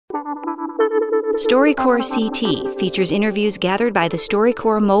StoryCorps CT features interviews gathered by the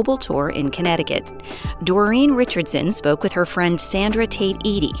StoryCorps Mobile Tour in Connecticut. Doreen Richardson spoke with her friend Sandra Tate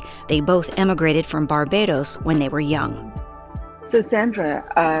Eady. They both emigrated from Barbados when they were young. So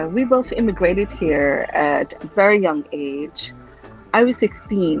Sandra, we both immigrated here at a very young age. I was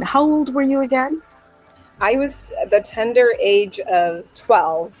 16. How old were you again? I was the tender age of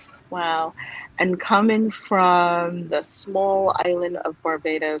 12. Wow. And coming from the small island of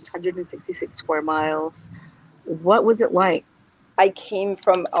Barbados, 166 square miles, what was it like? I came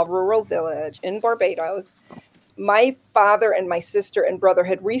from a rural village in Barbados. My father and my sister and brother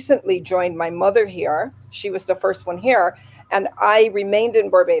had recently joined my mother here. She was the first one here. And I remained in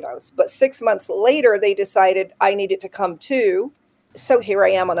Barbados. But 6 months later, they decided I needed to come too. So here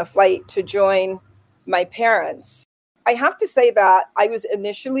I am on a flight to join my parents. I have to say that I was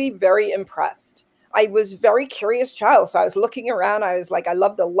initially very impressed. I was a very curious child. So I was looking around. I was like, I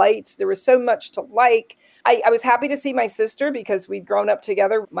love the lights. There was so much to like. I was happy to see my sister because we'd grown up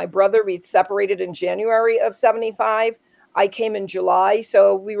together. My brother, we'd separated in January of 75. I came in July.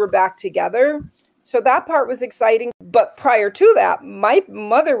 So we were back together. So that part was exciting. But prior to that, my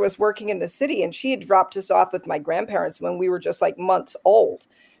mother was working in the city and she had dropped us off with my grandparents when we were just like months old.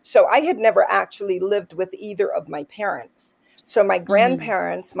 So I had never actually lived with either of my parents. So my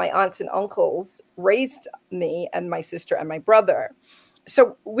grandparents, my aunts and uncles raised me and my sister and my brother.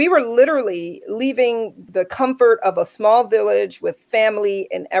 So we were literally leaving the comfort of a small village with family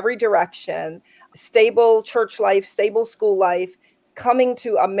in every direction, stable church life, stable school life, coming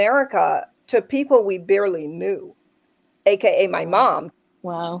to America to people we barely knew, AKA my mom.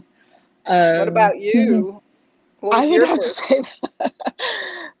 Wow. What about you? What was I would your have to first? say that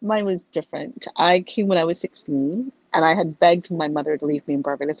mine was different. I came when I was 16 and I had begged my mother to leave me in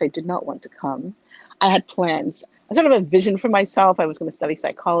Barbados. I did not want to come. I had plans. I sort of a vision for myself. I was going to study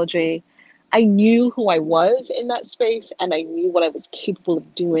psychology. I knew who I was in that space and I knew what I was capable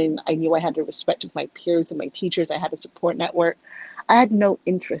of doing. I knew I had the respect of my peers and my teachers. I had a support network. I had no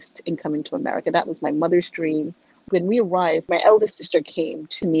interest in coming to America. That was my mother's dream. When we arrived, my eldest sister came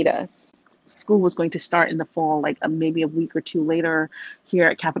to meet us. School was going to start in the fall, like maybe a week or two later here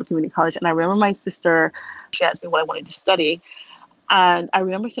at Capital Community College. And I remember my sister, she asked me what I wanted to study. And I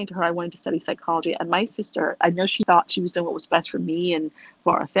remember saying to her, I wanted to study psychology. And my sister, I know she thought she was doing what was best for me and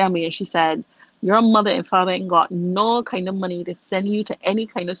for our family. And she said, your mother and father ain't got no kind of money to send you to any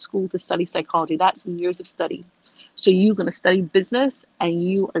kind of school to study psychology. That's years of study. So you're going to study business and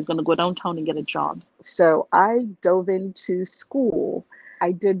you are going to go downtown and get a job. So I dove into school.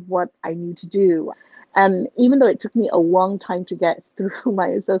 I did what I need to do. And even though it took me a long time to get through my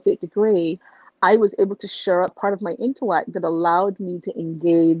associate degree, I was able to shore up part of my intellect that allowed me to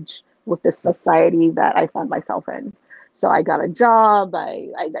engage with the society that I found myself in. So I got a job, I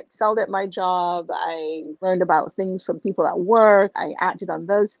excelled at my job, I learned about things from people at work, I acted on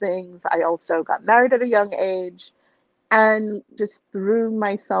those things. I also got married at a young age and just threw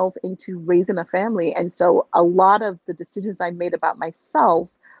myself into raising a family. And so a lot of the decisions I made about myself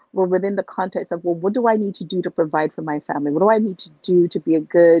were within the context of, well, what do I need to do to provide for my family? What do I need to do to be a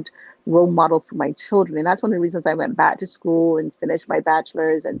good role model for my children? And that's one of the reasons I went back to school and finished my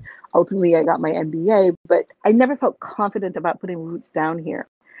bachelor's. And ultimately, I got my MBA. But I never felt confident about putting roots down here.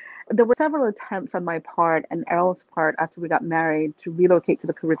 There were several attempts on my part and Errol's part after we got married to relocate to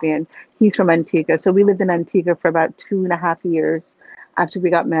the Caribbean. He's from Antigua. So we lived in Antigua for about 2.5 years after we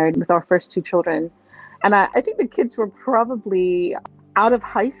got married with our first two children. And I think the kids were probably out of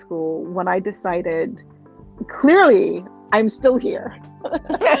high school when I decided, clearly, I'm still here.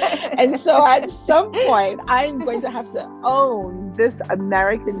 And so at some point, I'm going to have to own this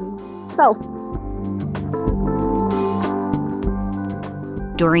American self.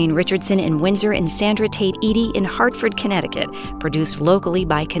 Doreen Richardson in Windsor and Sandra Tate Eady in Hartford, Connecticut, produced locally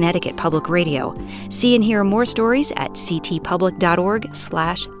by Connecticut Public Radio. See and hear more stories at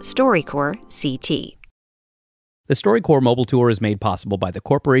ctpublic.org/StoryCorps-CT. The StoryCorps Mobile Tour is made possible by the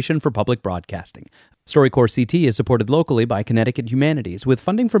Corporation for Public Broadcasting. StoryCorps CT is supported locally by Connecticut Humanities with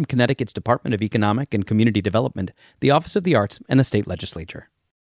funding from Connecticut's Department of Economic and Community Development, the Office of the Arts, and the state legislature.